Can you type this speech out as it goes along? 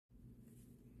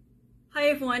Hi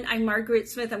everyone, I'm Margaret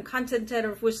Smith. I'm content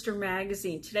editor of Worcester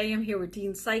magazine. Today I'm here with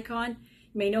Dean Cycon. You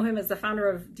may know him as the founder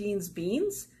of Dean's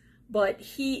Beans, but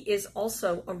he is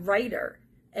also a writer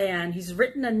and he's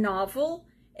written a novel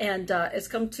and has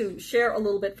come to share a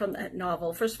little bit from that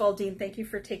novel. First of all, Dean, thank you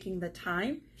for taking the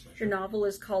time. Your novel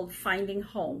is called Finding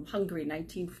Home, Hungary,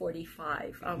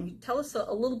 1945. Tell us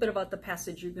a little bit about the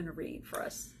passage you're going to read for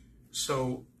us.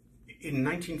 So, in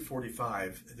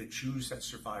 1945, the Jews that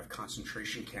survived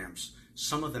concentration camps,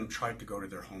 some of them tried to go to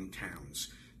their hometowns.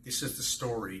 This is the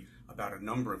story about a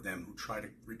number of them who tried to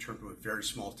return to a very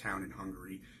small town in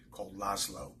Hungary called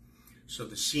Laszlo. So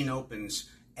the scene opens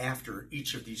after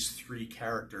each of these three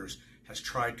characters has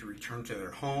tried to return to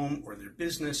their home or their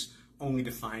business, only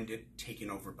to find it taken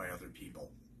over by other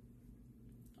people.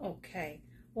 Okay.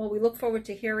 Well, we look forward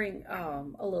to hearing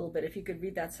a little bit. If you could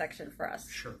read that section for us.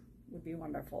 Sure. Would be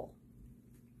wonderful.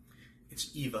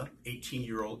 It's Eva,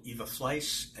 18-year-old Eva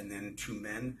Fleiss, and then two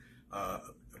men, a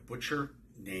butcher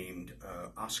named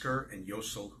Oscar and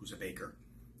Josel, who's a baker.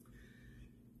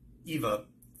 Eva,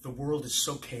 the world is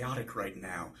so chaotic right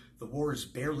now. The war is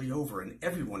barely over and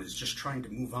everyone is just trying to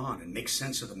move on and make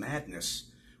sense of the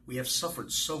madness. We have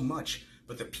suffered so much,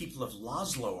 but the people of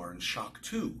Laszlo are in shock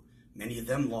too. Many of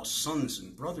them lost sons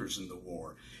and brothers in the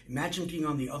war. Imagine being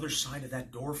on the other side of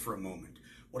that door for a moment.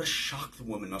 What a shock the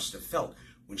woman must have felt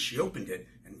when she opened it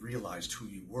and realized who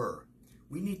you were.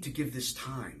 We need to give this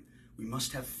time. We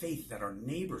must have faith that our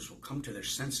neighbors will come to their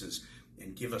senses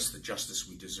and give us the justice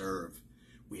we deserve.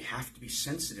 We have to be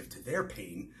sensitive to their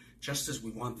pain, just as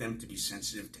we want them to be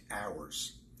sensitive to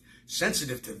ours.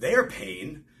 Sensitive to their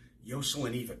pain, Josel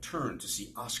and Eva turn to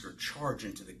see Oscar charge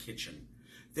into the kitchen.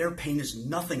 Their pain is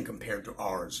nothing compared to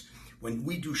ours. When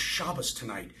we do Shabbos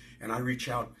tonight and I reach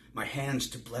out my hands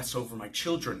to bless over my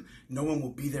children, no one will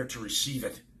be there to receive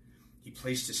it. He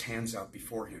placed his hands out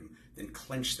before him, then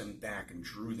clenched them back and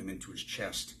drew them into his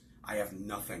chest. I have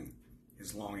nothing.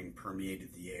 His longing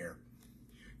permeated the air.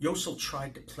 Josel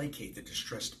tried to placate the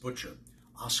distressed butcher.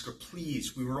 Oscar,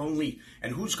 please, we were only...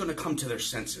 And who's going to come to their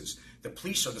senses? The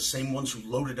police are the same ones who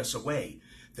loaded us away.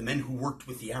 The men who worked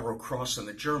with the Arrow Cross and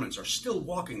the Germans are still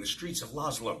walking the streets of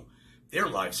Laszlo. Their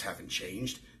lives haven't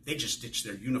changed. They just ditched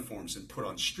their uniforms and put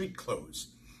on street clothes.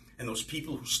 And those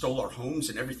people who stole our homes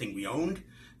and everything we owned,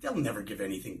 they'll never give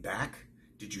anything back.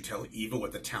 Did you tell Eva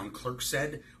what the town clerk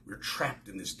said? We're trapped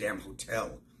in this damn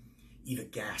hotel. Eva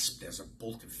gasped as a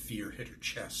bolt of fear hit her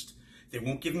chest. They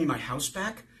won't give me my house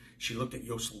back? She looked at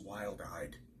Josel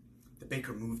wild-eyed. The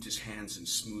baker moved his hands in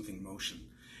smoothing motion,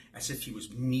 as if he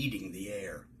was kneading the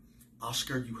air.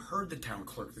 Oscar, you heard the town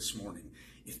clerk this morning.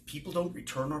 If people don't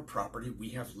return our property, we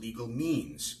have legal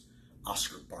means.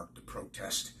 Oscar barked a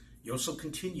protest. Josel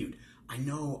continued, I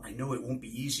know it won't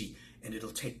be easy, and it'll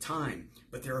take time,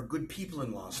 but there are good people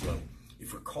in Laszlo.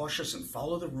 If we're cautious and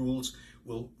follow the rules,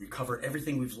 we'll recover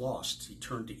everything we've lost. He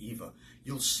turned to Eva.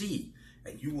 You'll see,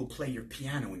 and you will play your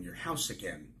piano in your house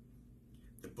again.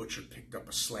 The butcher picked up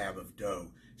a slab of dough,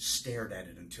 stared at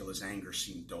it until his anger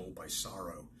seemed dulled by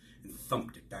sorrow, and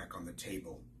thumped it back on the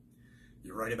table.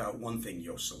 You're right about one thing,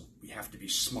 Josel. We have to be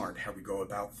smart how we go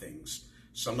about things.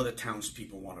 Some of the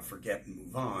townspeople want to forget and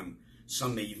move on.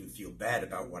 Some may even feel bad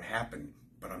about what happened.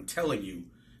 But I'm telling you,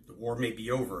 the war may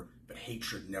be over, but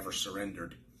hatred never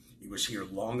surrendered. It was here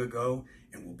long ago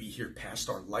and will be here past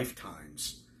our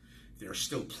lifetimes. There are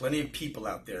still plenty of people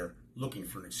out there looking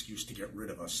for an excuse to get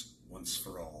rid of us once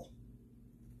for all.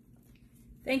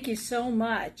 Thank you so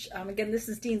much. Again, this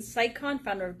is Dean Cycon,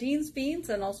 founder of Dean's Beans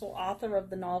and also author of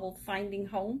the novel Finding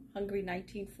Home, Hungary,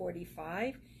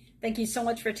 1945. Thank you so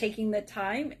much for taking the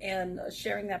time and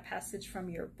sharing that passage from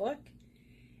your book.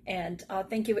 And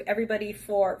thank you, everybody,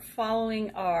 for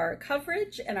following our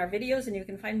coverage and our videos. And you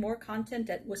can find more content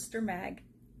at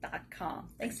worcestermag.com.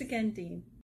 Thanks again, Dean.